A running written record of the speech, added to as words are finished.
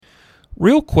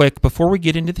Real quick, before we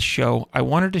get into the show, I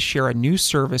wanted to share a new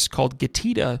service called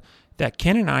Getita that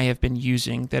Ken and I have been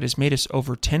using that has made us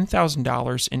over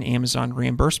 $10,000 in Amazon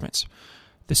reimbursements.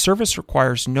 The service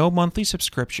requires no monthly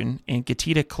subscription, and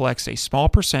Getita collects a small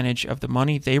percentage of the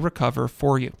money they recover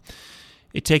for you.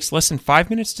 It takes less than 5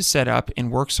 minutes to set up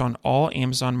and works on all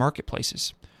Amazon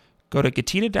marketplaces. Go to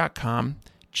Getita.com,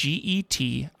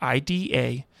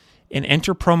 Getida, and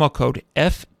enter promo code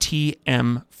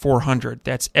FTM400.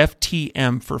 That's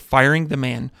FTM for Firing the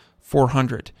Man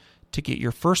 400 to get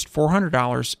your first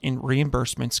 $400 in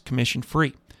reimbursements commission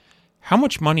free. How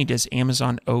much money does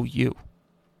Amazon owe you?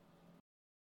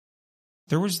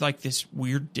 There was like this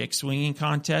weird dick swinging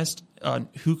contest on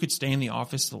who could stay in the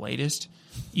office the latest.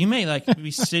 You may like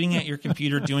be sitting at your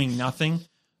computer doing nothing,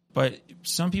 but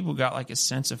some people got like a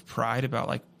sense of pride about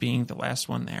like being the last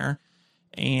one there.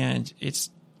 And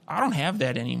I don't have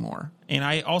that anymore. And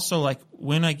I also like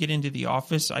when I get into the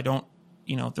office, I don't,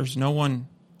 there's no one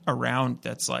around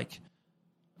that's like,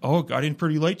 oh, got in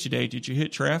pretty late today. Did you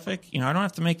hit traffic? I don't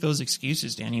have to make those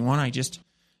excuses to anyone. I just,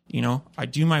 I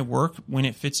do my work when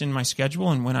it fits in my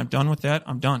schedule. And when I'm done with that,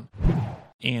 I'm done.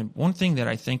 And one thing that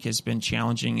I think has been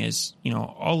challenging is,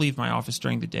 I'll leave my office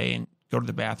during the day and go to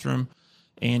the bathroom.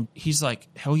 And he's like,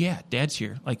 hell yeah, Dad's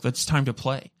here. Like, it's time to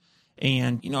play.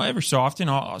 And, every so often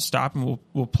I'll stop and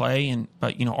we'll play.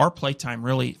 But our playtime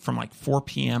really from like 4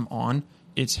 p.m. on,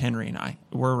 it's Henry and I.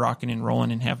 We're rocking and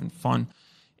rolling and having fun.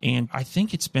 And I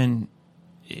think it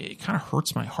kind of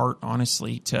hurts my heart,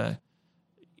 honestly, to,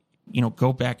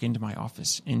 go back into my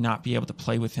office and not be able to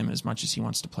play with him as much as he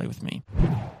wants to play with me.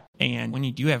 And when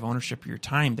you do have ownership of your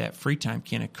time, that free time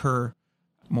can occur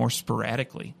more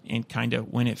sporadically and kind of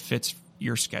when it fits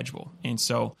your schedule. And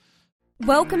so,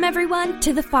 welcome everyone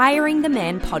to the Firing the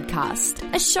Man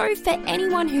podcast, a show for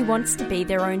anyone who wants to be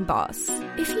their own boss.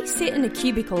 If you sit in a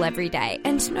cubicle every day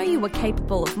and know you are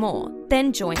capable of more,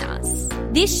 then join us.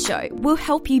 This show will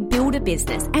help you build a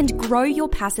business and grow your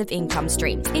passive income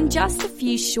streams in just a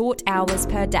few short hours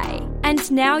per day.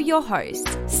 And now your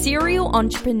hosts, serial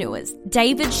entrepreneurs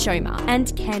David Schomer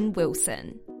and Ken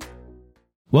Wilson.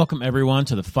 Welcome, everyone,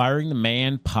 to the Firing the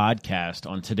Man podcast.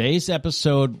 On today's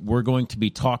episode, we're going to be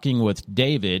talking with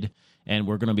David, and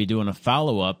we're going to be doing a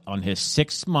follow-up on his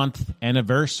 6-month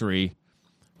anniversary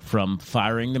from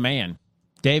Firing the Man.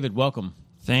 David, welcome.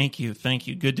 Thank you.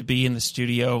 Good to be in the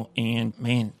studio. And,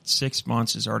 man, 6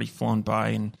 months has already flown by,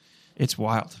 and it's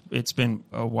wild. It's been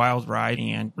a wild ride,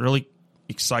 and really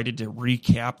excited to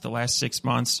recap the last 6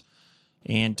 months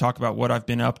and talk about what I've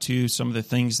been up to, some of the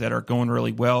things that are going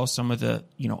really well, some of the,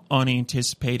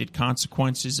 unanticipated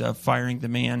consequences of firing the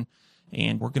man.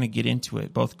 And we're going to get into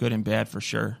it, both good and bad for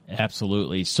sure.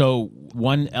 Absolutely. So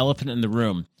one elephant in the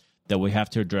room that we have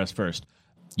to address first.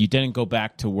 You didn't go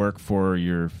back to work for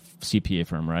your CPA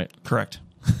firm, right? Correct.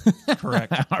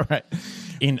 All right.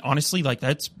 And honestly, like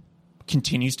that's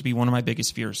continues to be one of my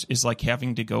biggest fears is like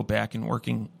having to go back and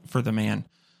working for the man,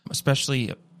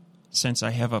 especially since I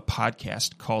have a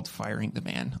podcast called Firing the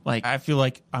Man. Like, I feel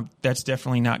like that's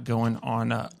definitely not going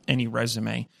on any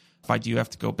resume if I do have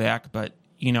to go back. But,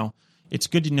 it's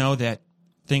good to know that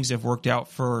things have worked out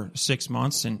for 6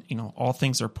 months and, all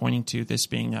things are pointing to this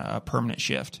being a permanent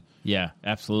shift. Yeah,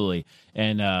 absolutely.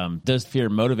 And does fear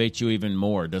motivate you even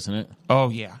more, doesn't it? Oh,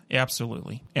 yeah,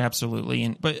 absolutely. But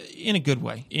in a good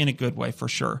way for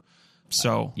sure.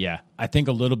 So, yeah, I think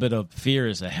a little bit of fear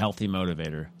is a healthy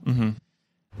motivator. Mm-hmm.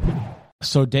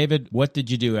 So, David, what did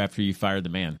you do after you fired the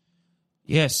man?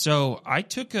 Yeah, so I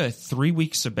took a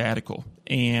 3-week sabbatical.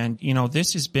 And,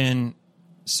 this has been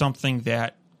something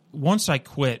that once I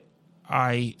quit,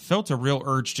 I felt a real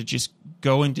urge to just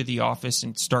go into the office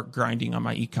and start grinding on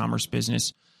my e-commerce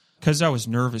business because I was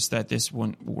nervous that this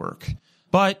wouldn't work.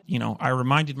 But, I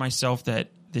reminded myself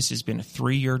that this has been a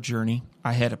 3-year journey.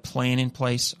 I had a plan in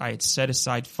place. I had set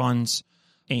aside funds.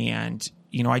 And,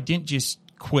 I didn't just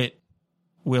quit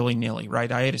willy-nilly,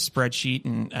 right? I had a spreadsheet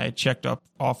and I had checked off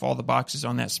all the boxes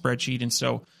on that spreadsheet. And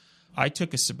so I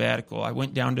took a sabbatical. I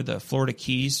went down to the Florida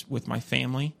Keys with my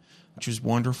family, which was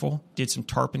wonderful. Did some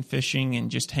tarpon fishing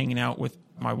and just hanging out with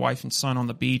my wife and son on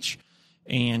the beach.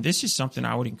 And this is something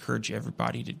I would encourage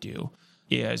everybody to do,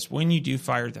 is when you do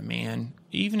fire the man,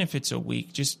 even if it's a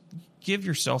week, just give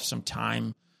yourself some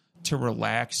time to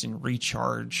relax and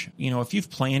recharge. If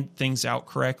you've planned things out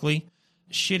correctly,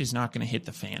 shit is not going to hit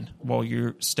the fan while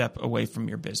you step away from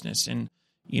your business. And,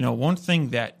 one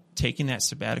thing that taking that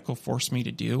sabbatical forced me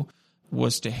to do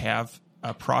was to have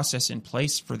a process in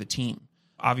place for the team.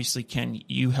 Obviously, Ken,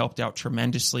 you helped out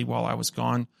tremendously while I was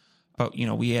gone, but,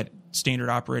 we had standard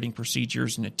operating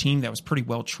procedures and a team that was pretty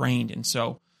well trained. And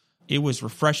so it was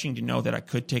refreshing to know that I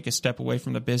could take a step away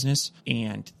from the business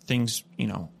and things,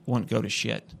 wouldn't go to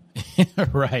shit.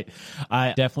 Right.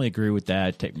 I definitely agree with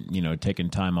that, taking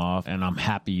time off. And I'm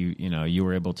happy you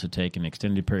were able to take an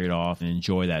extended period off and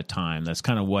enjoy that time. That's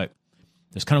kind of what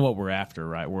we're after,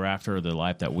 right? We're after the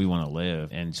life that we want to live,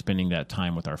 and spending that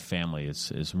time with our family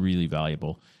is really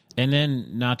valuable. And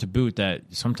then not to boot that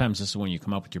sometimes this is when you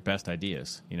come up with your best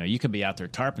ideas. You could be out there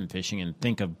tarpon fishing and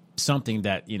think of something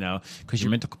that, because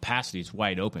your mental capacity is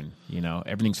wide open,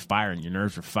 everything's firing. Your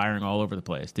nerves are firing all over the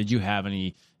place. Did you have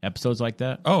any episodes like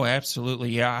that? Oh,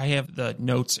 absolutely. Yeah. I have the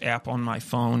Notes app on my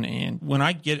phone. And when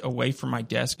I get away from my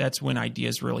desk, that's when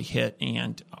ideas really hit.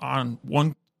 And on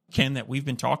one, Ken, that we've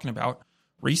been talking about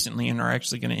recently and are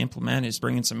actually going to implement is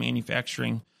bringing some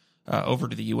manufacturing over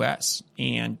to the U.S.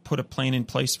 and put a plan in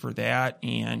place for that.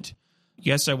 And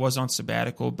yes, I was on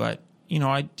sabbatical, but,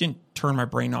 I didn't turn my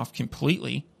brain off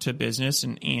completely to business.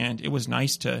 And it was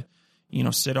nice to,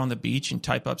 sit on the beach and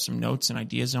type up some notes and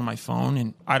ideas on my phone.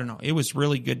 And I don't know, it was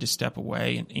really good to step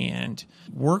away. And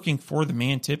working for the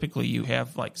man, typically you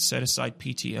have like set aside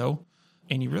PTO.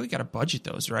 And you really got to budget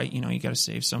those, right? You got to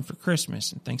save some for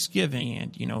Christmas and Thanksgiving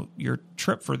and, your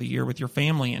trip for the year with your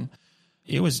family. And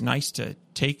it was nice to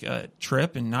take a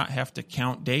trip and not have to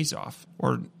count days off,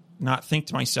 or not think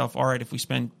to myself, all right, if we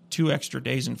spend 2 extra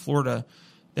days in Florida,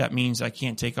 that means I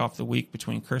can't take off the week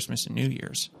between Christmas and New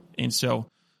Year's. And so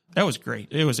that was great.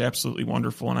 It was absolutely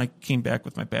wonderful. And I came back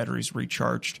with my batteries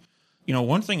recharged.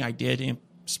 One thing I did in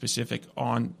specific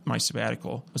on my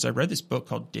sabbatical was I read this book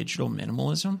called Digital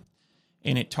Minimalism.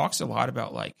 And it talks a lot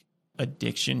about like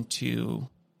addiction to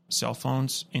cell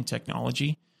phones and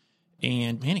technology.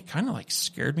 And man, it kind of like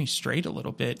scared me straight a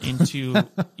little bit into,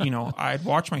 I'd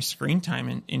watch my screen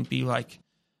time and be like,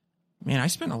 man, I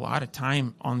spent a lot of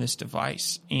time on this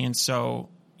device. And so,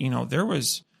 there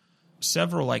was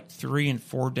several like 3 and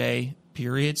 4 day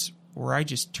periods where I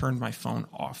just turned my phone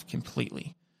off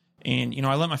completely. And,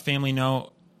 I let my family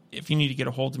know, if you need to get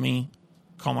a hold of me,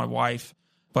 call my wife.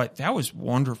 But that was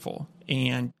wonderful.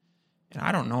 And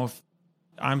I don't know if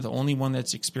I'm the only one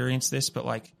that's experienced this, but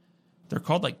like they're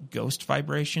called like ghost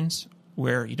vibrations,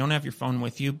 where you don't have your phone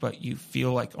with you, but you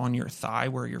feel like on your thigh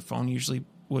where your phone usually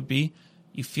would be,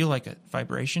 you feel like a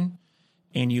vibration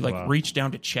and you like reach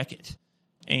down to check it.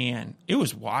 And it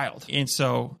was wild. And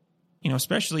so,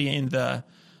 especially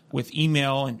with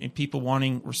email and people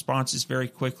wanting responses very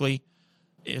quickly,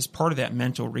 as part of that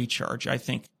mental recharge, I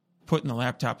think putting the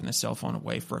laptop and the cell phone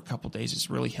away for a couple of days is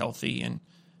really healthy, and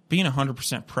being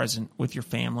 100% present with your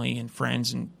family and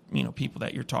friends and, people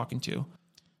that you're talking to.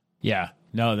 Yeah,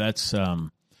 no, that's,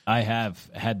 I have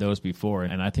had those before,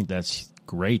 and I think that's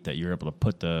great that you're able to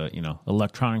put the,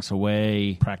 electronics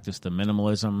away, practice the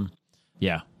minimalism.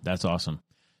 Yeah, that's awesome.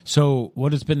 So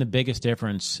what has been the biggest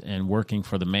difference in working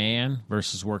for the man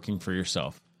versus working for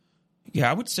yourself? Yeah,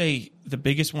 I would say the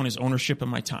biggest one is ownership of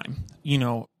my time.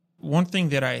 One thing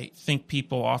that I think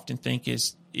people often think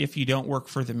is if you don't work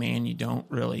for the man, you don't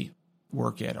really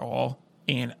work at all.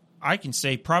 And I can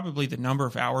say probably the number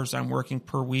of hours I'm working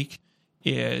per week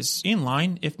is in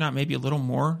line, if not maybe a little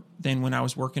more than when I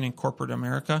was working in corporate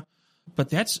America.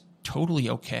 But that's totally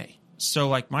okay. So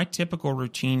like my typical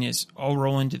routine is I'll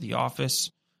roll into the office,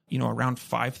 around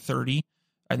 5:30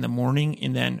 in the morning,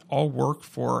 and then I'll work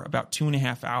for about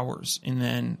 2.5 hours. And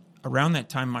then around that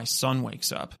time, my son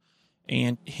wakes up.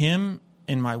 And him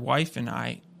and my wife and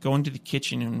I go into the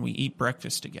kitchen and we eat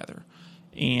breakfast together.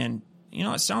 And,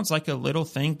 it sounds like a little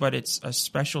thing, but it's a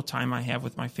special time I have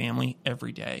with my family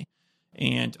every day.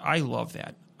 And I love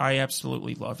that. I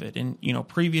absolutely love it. And,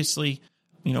 previously,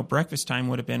 breakfast time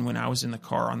would have been when I was in the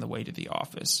car on the way to the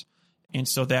office. And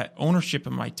so that ownership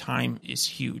of my time is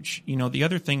huge. The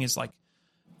other thing is like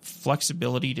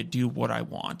flexibility to do what I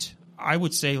want. I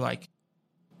would say like,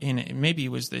 and maybe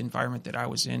it was the environment that I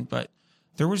was in, but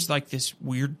there was like this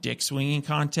weird dick swinging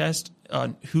contest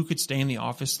on who could stay in the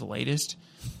office the latest.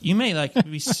 You may like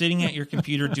be sitting at your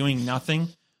computer doing nothing,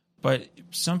 but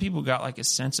some people got like a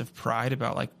sense of pride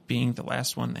about like being the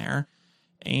last one there.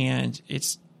 And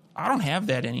I don't have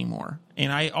that anymore.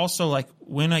 And I also like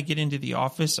when I get into the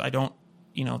office, I don't,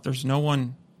 there's no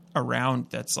one around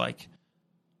that's like,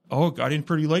 oh, got in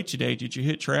pretty late today. Did you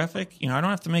hit traffic? I don't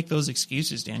have to make those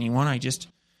excuses to anyone. I just,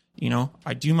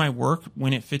 I do my work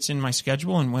when it fits in my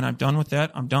schedule. And when I'm done with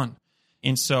that, I'm done.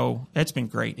 And so that's been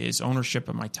great, is ownership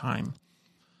of my time.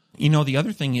 The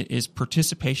other thing is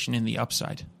participation in the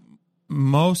upside.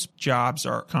 Most jobs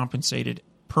are compensated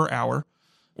per hour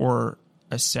or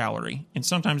a salary. And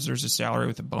sometimes there's a salary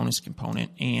with a bonus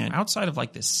component. And outside of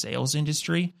like the sales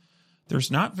industry,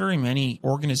 there's not very many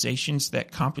organizations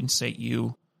that compensate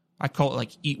you. I call it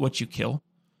like eat what you kill.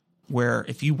 where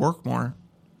if you work more,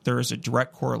 there is a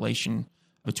direct correlation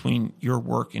between your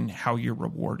work and how you're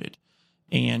rewarded.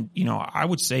 And, I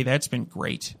would say that's been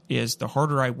great, is the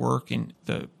harder I work and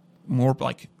the more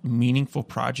like meaningful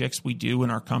projects we do in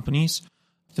our companies,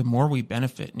 the more we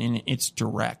benefit, and it's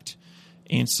direct.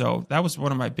 And so that was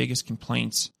one of my biggest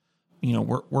complaints,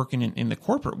 working in the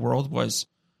corporate world, was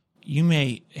you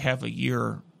may have a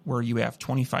year where you have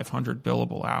 2,500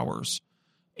 billable hours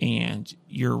and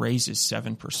your raise is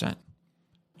 7%.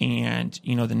 And,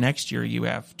 the next year you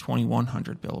have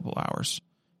 2,100 billable hours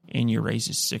and your raise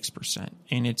is 6%.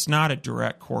 And it's not a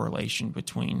direct correlation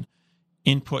between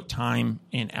input time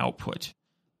and output.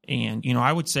 And,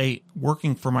 I would say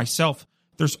working for myself,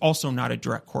 there's also not a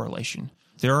direct correlation.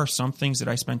 There are some things that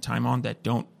I spend time on that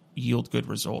don't yield good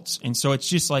results. And so it's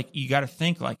just like, you got to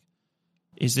think like,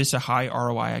 is this a high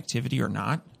ROI activity or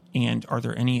not? And are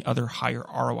there any other higher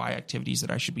ROI activities that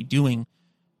I should be doing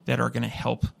that are going to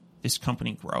help this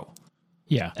company grow?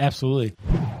 Yeah, absolutely.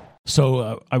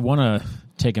 So I want to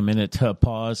take a minute to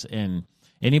pause, and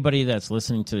anybody that's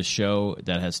listening to the show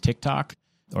that has TikTok,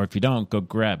 or if you don't, go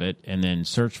grab it and then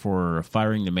search for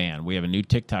Firing the Man. We have a new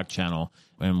TikTok channel,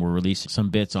 and we're releasing some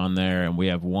bits on there, and we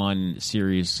have one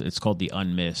series, it's called The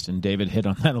Unmissed, and David hit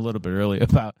on that a little bit earlier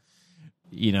about,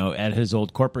 at his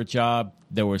old corporate job,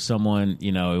 there was someone,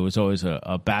 it was always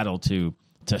a battle to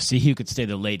see who could stay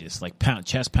the latest, like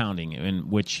chest pounding, in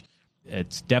which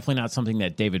it's definitely not something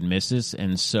that David misses.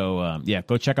 And so,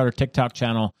 go check out our TikTok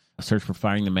channel, search for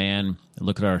Firing the Man, and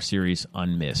look at our series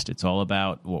Unmissed. It's all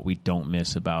about what we don't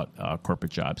miss about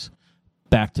corporate jobs.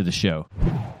 Back to the show.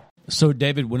 So,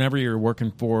 David, whenever you're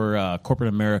working for corporate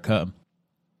America,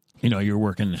 you're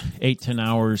working 8-10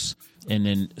 hours. And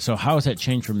then, so how has that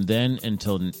changed from then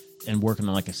and working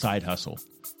on like a side hustle?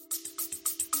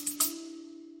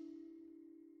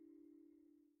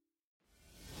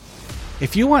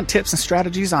 If you want tips and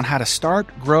strategies on how to start,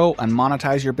 grow, and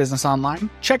monetize your business online,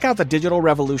 check out the Digital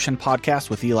Revolution podcast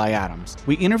with Eli Adams.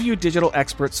 We interview digital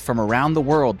experts from around the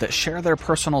world that share their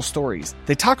personal stories.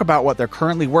 They talk about what they're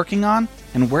currently working on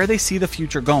and where they see the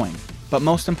future going. But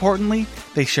most importantly,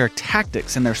 they share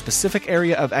tactics in their specific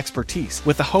area of expertise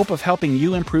with the hope of helping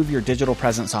you improve your digital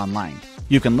presence online.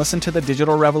 You can listen to the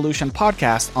Digital Revolution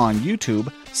podcast on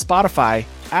YouTube, Spotify,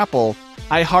 Apple,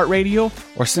 iHeartRadio,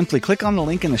 or simply click on the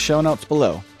link in the show notes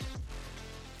below.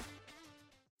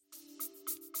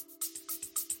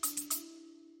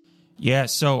 Yeah,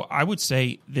 so I would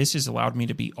say this has allowed me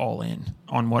to be all in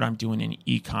on what I'm doing in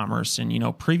e-commerce.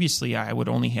 And, previously I would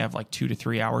only have like 2 to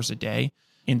 3 hours a day,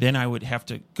 and then I would have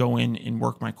to go in and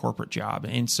work my corporate job.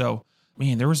 And so,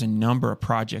 man, there was a number of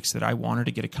projects that I wanted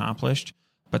to get accomplished,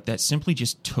 but that simply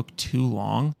just took too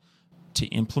long to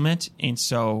implement. And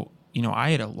so,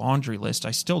 I had a laundry list,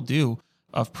 I still do,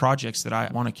 of projects that I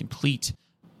want to complete,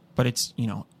 but it's,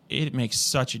 it makes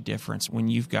such a difference when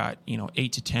you've got,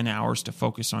 8 to 10 hours to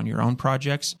focus on your own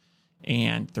projects,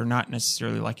 and they're not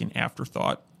necessarily like an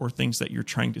afterthought or things that you're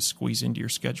trying to squeeze into your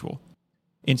schedule.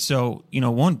 And so,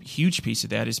 one huge piece of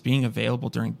that is being available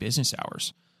during business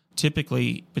hours.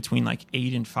 Typically between like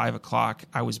 8 and 5 o'clock,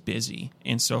 I was busy.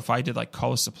 And so if I did like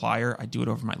call a supplier, I'd do it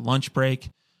over my lunch break,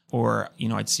 or,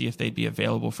 I'd see if they'd be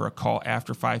available for a call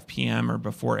after 5 p.m. or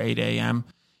before 8 a.m.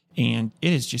 And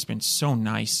it has just been so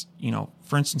nice,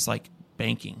 for instance, like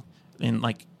banking and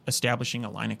like establishing a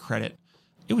line of credit.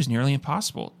 It was nearly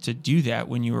impossible to do that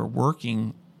when you were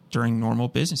working during normal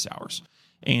business hours.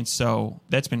 And so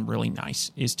that's been really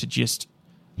nice, is to just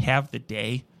have the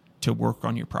day to work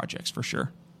on your projects for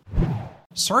sure.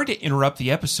 Sorry to interrupt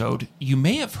the episode. You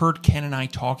may have heard Ken and I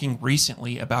talking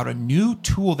recently about a new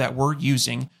tool that we're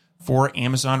using for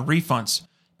Amazon refunds.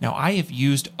 Now, I have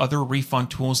used other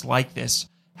refund tools like this.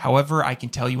 However, I can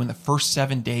tell you in the first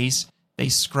 7 days, they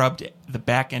scrubbed the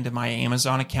back end of my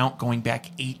Amazon account going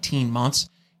back 18 months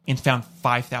and found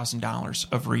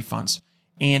 $5,000 of refunds.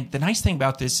 And the nice thing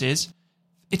about this is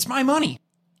it's my money.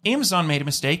 Amazon made a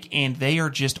mistake and they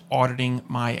are just auditing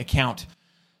my account.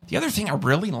 The other thing I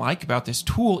really like about this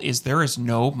tool is there is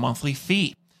no monthly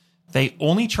fee. They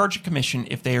only charge a commission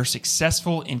if they are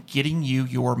successful in getting you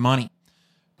your money.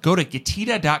 Go to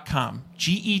Getida.com,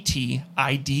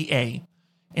 Getida,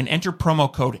 and enter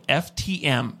promo code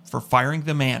FTM for Firing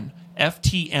the Man,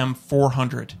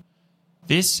 FTM400.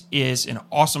 This is an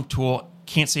awesome tool.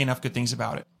 Can't say enough good things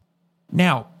about it.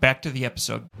 Now, back to the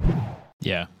episode.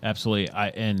 Yeah, absolutely.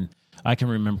 I can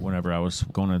remember whenever I was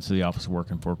going into the office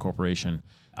working for a corporation,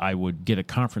 I would get a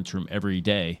conference room every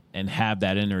day and have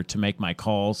that in there to make my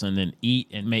calls and then eat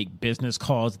and make business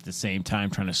calls at the same time,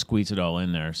 trying to squeeze it all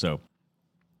in there. So,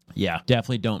 yeah,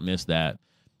 definitely don't miss that.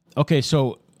 Okay,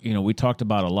 so we talked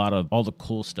about a lot of all the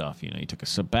cool stuff. You took a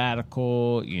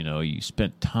sabbatical, you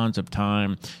spent tons of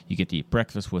time. You get to eat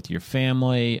breakfast with your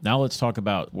family. Now let's talk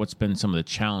about what's been some of the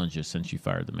challenges since you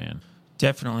fired the man.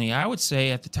 Definitely. I would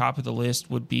say at the top of the list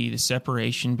would be the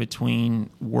separation between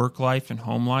work life and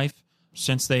home life,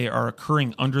 since they are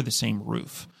occurring under the same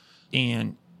roof.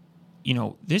 And,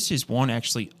 this is one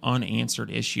actually unanswered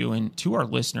issue. And to our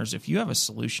listeners, if you have a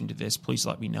solution to this, please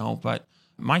let me know. But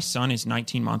my son is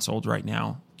 19 months old right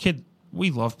now. Kid,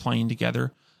 we love playing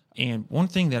together. And one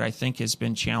thing that I think has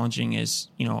been challenging is,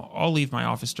 I'll leave my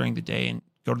office during the day and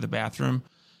go to the bathroom.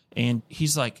 And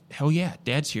he's like, hell yeah,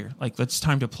 Dad's here. Like, it's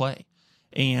time to play.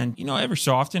 And, every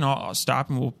so often I'll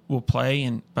stop and we'll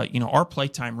play. But our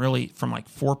playtime really from like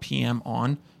 4 p.m.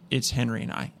 on, it's Henry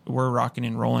and I. We're rocking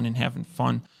and rolling and having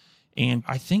fun. And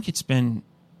I think it kind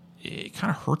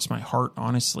of hurts my heart,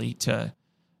 honestly, to,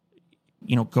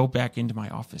 go back into my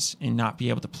office and not be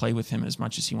able to play with him as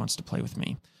much as he wants to play with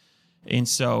me. And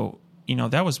so,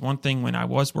 that was one thing when I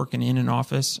was working in an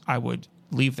office, I would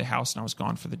leave the house and I was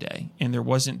gone for the day. And there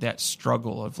wasn't that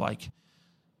struggle of like,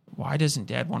 why doesn't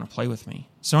Dad want to play with me?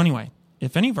 So anyway,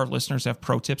 if any of our listeners have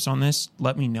pro tips on this,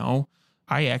 let me know.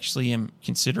 I actually am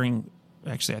considering,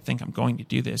 I think I'm going to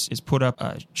do this, is put up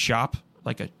a shop,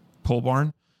 like a pole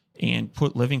barn, and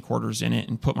put living quarters in it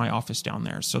and put my office down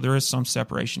there. So there is some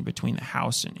separation between the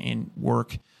house and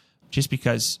work, just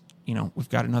because, we've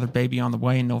got another baby on the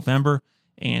way in November,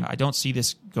 and I don't see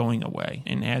this going away.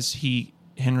 And as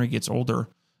Henry gets older,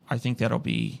 I think that'll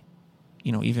be,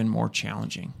 even more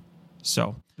challenging.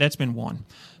 So that's been one.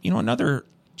 Another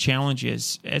challenge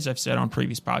is, as I've said on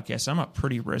previous podcasts, I'm a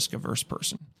pretty risk-averse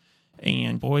person.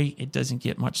 And boy, it doesn't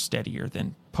get much steadier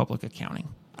than public accounting.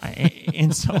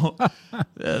 And so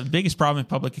the biggest problem in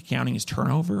public accounting is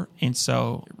turnover. And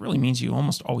so it really means you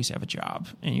almost always have a job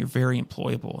and you're very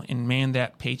employable. And man,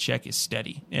 that paycheck is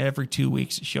steady. Every 2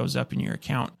 weeks it shows up in your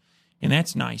account. And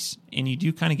that's nice. And you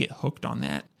do kind of get hooked on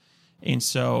that. And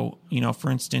so,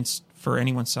 for instance, for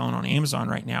anyone selling on Amazon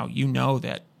right now,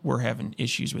 that we're having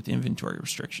issues with inventory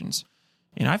restrictions.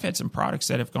 And I've had some products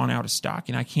that have gone out of stock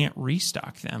and I can't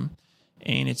restock them.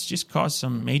 And it's just caused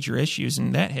some major issues.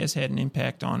 And that has had an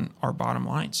impact on our bottom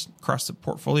lines across the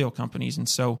portfolio companies. And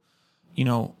so,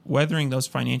 weathering those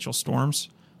financial storms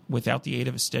without the aid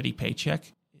of a steady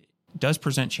paycheck does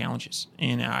present challenges.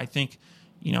 And I think,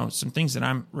 some things that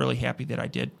I'm really happy that I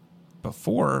did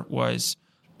before was,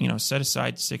 set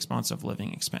aside 6 months of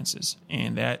living expenses.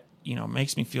 And that,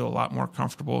 makes me feel a lot more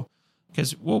comfortable,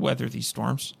 because we'll weather these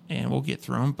storms and we'll get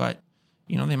through them. But,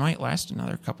 they might last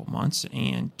another couple months.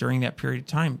 And during that period of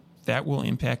time, that will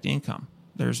impact income.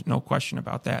 There's no question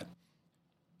about that.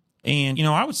 And,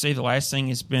 I would say the last thing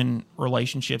has been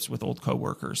relationships with old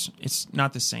coworkers. It's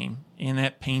not the same. And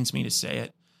that pains me to say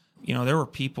it. There were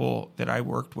people that I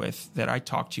worked with that I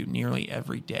talked to nearly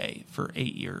every day for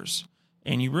 8 years.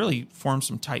 And you really form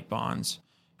some tight bonds.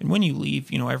 And when you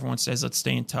leave, everyone says, let's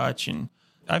stay in touch. And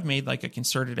I've made like a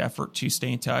concerted effort to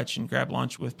stay in touch and grab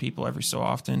lunch with people every so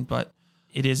often, but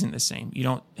it isn't the same. You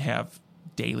don't have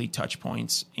daily touch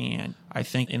points. And I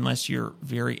think unless you're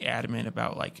very adamant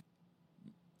about like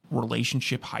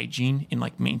relationship hygiene and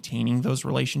like maintaining those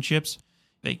relationships,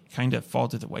 they kind of fall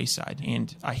to the wayside.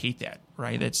 And I hate that,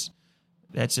 right?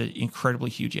 That's an incredibly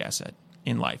huge asset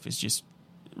in life, is just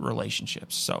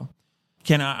relationships. So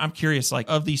Ken, I'm curious, like,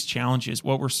 of these challenges,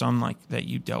 what were some like that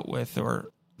you dealt with or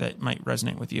that might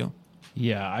resonate with you?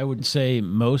 Yeah, I would say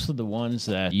most of the ones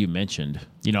that you mentioned,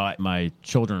 my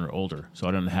children are older, so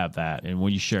I don't have that. And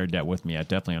when you shared that with me, I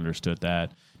definitely understood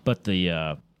that. But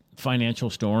the financial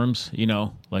storms,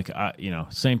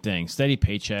 same thing, steady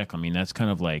paycheck. I mean, that's kind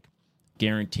of like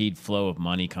guaranteed flow of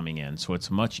money coming in. So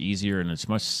it's much easier and it's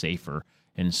much safer.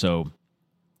 And so,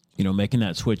 making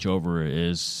that switch over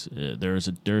is,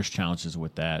 there's challenges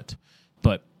with that.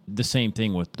 But the same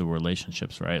thing with the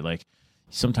relationships, right? Like,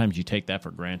 sometimes you take that for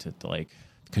granted, like,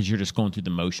 because you're just going through the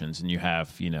motions and you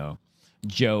have,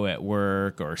 Joe at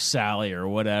work or Sally or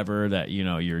whatever that,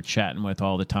 you're chatting with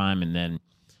all the time. And then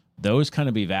those kind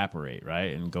of evaporate,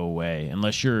 right, and go away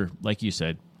unless you're, like you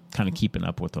said, kind of keeping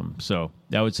up with them. So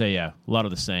I would say, yeah, a lot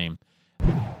of the same.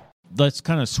 Let's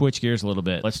kind of switch gears a little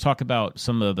bit. Let's talk about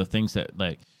some of the things that,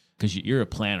 like, because you're a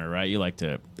planner, right? You like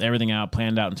to everything out,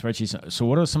 planned out in spreadsheets. So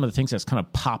what are some of the things that's kind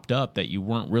of popped up that you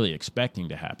weren't really expecting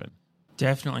to happen?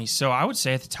 Definitely. So I would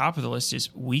say at the top of the list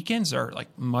is weekends are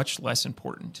like much less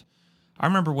important. I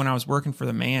remember when I was working for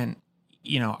the man,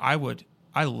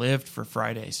 I lived for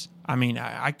Fridays. I mean,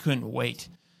 I couldn't wait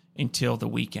until the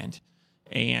weekend.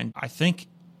 And I think,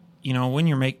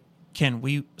 when Ken,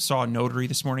 we saw a notary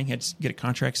this morning, had to get a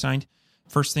contract signed.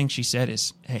 First thing she said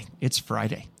is, hey, it's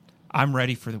Friday. I'm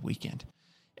ready for the weekend.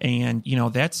 And,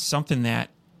 that's something that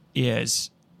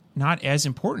is not as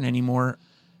important anymore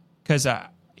because, I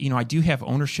do have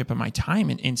ownership of my time.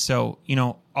 And so,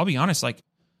 I'll be honest, like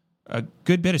a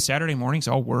good bit of Saturday mornings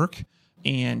I'll work,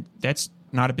 and that's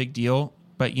not a big deal.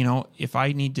 But, if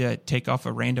I need to take off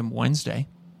a random Wednesday,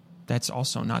 that's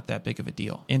also not that big of a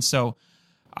deal. And so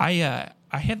I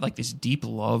had like this deep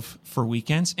love for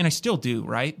weekends, and I still do,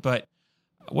 right? But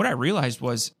what I realized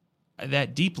was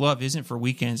that deep love isn't for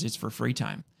weekends, it's for free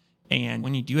time. And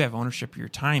when you do have ownership of your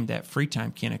time, that free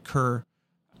time can occur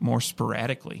more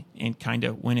sporadically and kind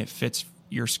of when it fits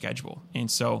your schedule. And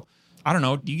so, I don't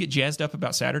know, do you get jazzed up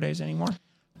about Saturdays anymore?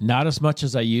 Not as much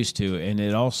as I used to, and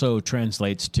it also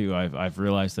translates to, I've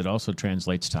realized that also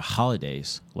translates to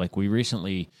holidays. Like we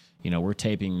recently, we're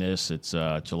taping this, it's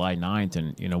July 9th,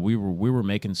 and, we were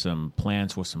making some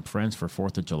plans with some friends for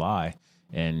 4th of July.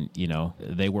 And,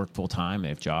 they work full time, they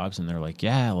have jobs, and they're like,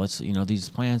 yeah, let's, these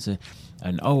plans. And,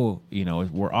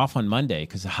 we're off on Monday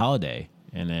because of the holiday.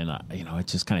 And then, it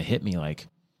just kind of hit me like,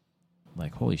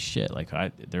 holy shit, like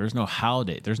there's no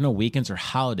holiday, there's no weekends or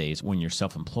holidays when you're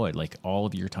self-employed. Like all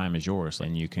of your time is yours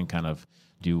and you can kind of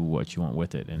do what you want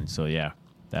with it. And so, yeah,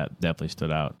 that definitely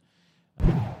stood out.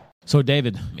 So,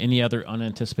 David, any other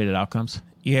unanticipated outcomes?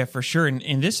 Yeah, for sure.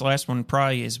 And this last one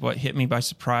probably is what hit me by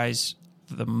surprise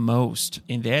the most,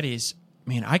 and that is,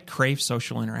 man, I crave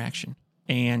social interaction.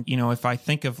 And, if I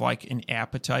think of like an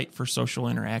appetite for social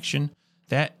interaction,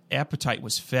 that appetite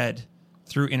was fed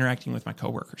through interacting with my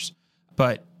coworkers.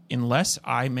 But unless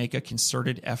I make a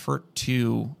concerted effort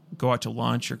to go out to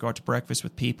lunch or go out to breakfast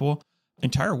with people, an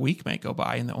entire week may go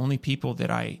by, and the only people that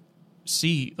I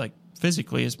see like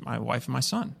physically is my wife and my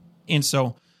son. And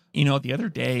so, the other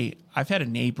day, I've had a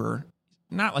neighbor,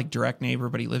 not like direct neighbor,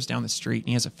 but he lives down the street and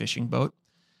he has a fishing boat.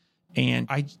 And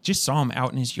I just saw him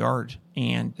out in his yard.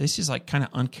 And this is like kind of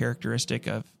uncharacteristic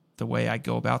of the way I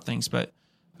go about things. But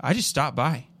I just stopped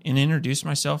by and introduced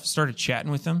myself, started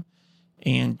chatting with him.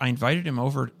 And I invited him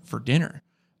over for dinner,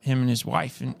 him and his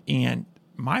wife. And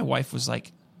my wife was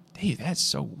like, Dave, that's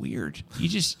so weird.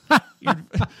 You're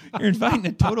inviting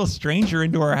a total stranger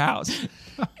into our house.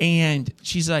 And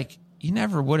she's like, you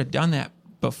never would have done that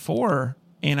before.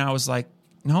 And I was like,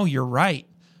 no, you're right.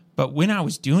 But when I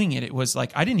was doing it, it was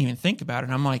like, I didn't even think about it.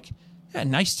 I'm like, yeah,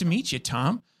 nice to meet you,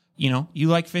 Tom. You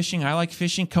like fishing. I like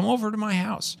fishing. Come over to my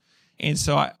house. And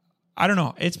so I don't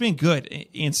know. It's been good.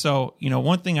 And so,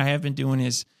 one thing I have been doing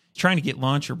is trying to get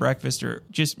lunch or breakfast or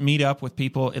just meet up with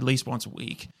people at least once a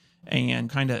week and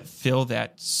kind of fill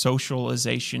that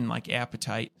socialization like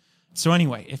appetite. So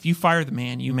anyway, if you fire the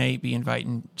man, you may be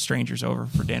inviting strangers over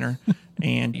for dinner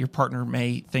and your partner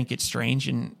may think it's strange.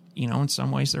 And, in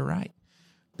some ways they're right.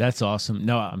 That's awesome.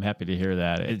 No, I'm happy to hear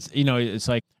that. It's, it's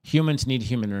like humans need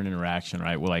human interaction,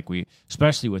 right?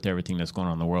 Especially with everything that's going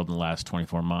on in the world in the last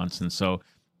 24 months. And so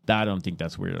I don't think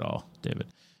that's weird at all, David.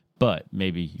 But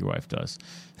maybe your wife does.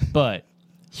 But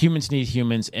humans need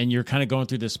humans, and you're kind of going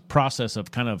through this process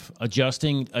of kind of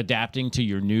adapting to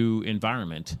your new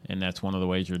environment. And that's one of the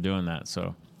ways you're doing that.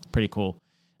 So pretty cool.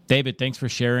 David, thanks for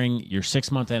sharing your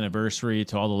 6-month anniversary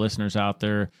to all the listeners out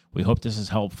there. We hope this is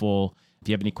helpful. If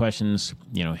you have any questions,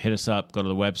 hit us up. Go to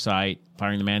the website,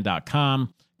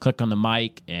 firingtheman.com. Click on the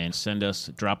mic and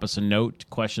drop us a note,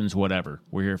 questions, whatever.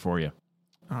 We're here for you.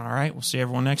 All right. We'll see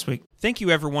everyone next week. Thank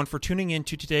you, everyone, for tuning in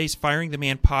to today's Firing the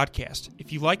Man podcast.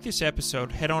 If you like this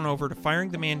episode, head on over to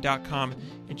firingtheman.com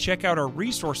and check out our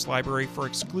resource library for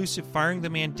exclusive Firing the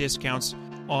Man discounts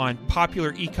on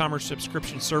popular e-commerce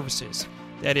subscription services.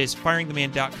 That is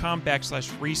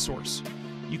firingtheman.com/resource.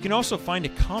 You can also find a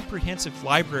comprehensive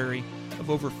library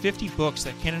of over 50 books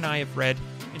that Ken and I have read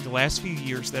in the last few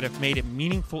years that have made a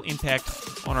meaningful impact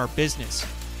on our business.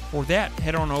 For that,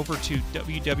 head on over to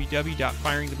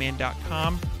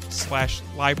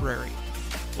www.firingtheman.com/library.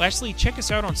 Lastly, check us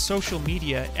out on social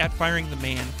media at Firing the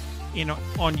Man and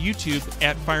on YouTube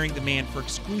at Firing the Man for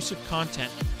exclusive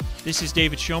content. This is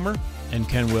David Schomer. And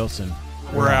Ken Wilson.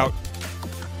 We're out.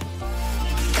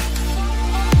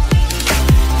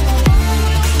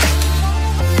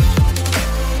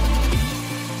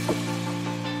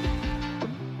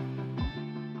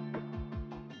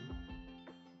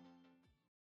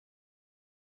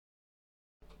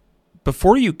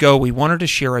 Before you go, we wanted to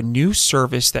share a new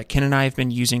service that Ken and I have been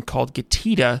using called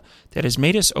Getita that has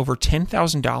made us over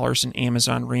 $10,000 in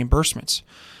Amazon reimbursements.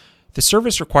 The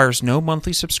service requires no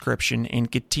monthly subscription,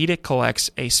 and Getita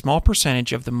collects a small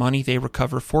percentage of the money they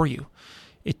recover for you.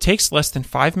 It takes less than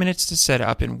 5 minutes to set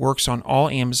up and works on all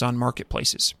Amazon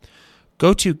marketplaces.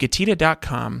 Go to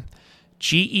Getita.com,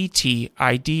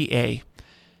 Getida.com,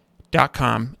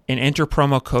 and enter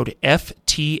promo code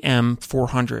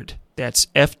FTM400. That's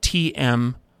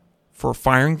FTM for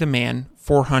Firing the Man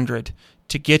 400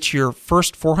 to get your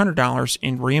first $400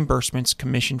 in reimbursements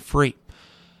commission free.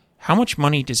 How much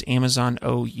money does Amazon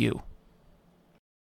owe you?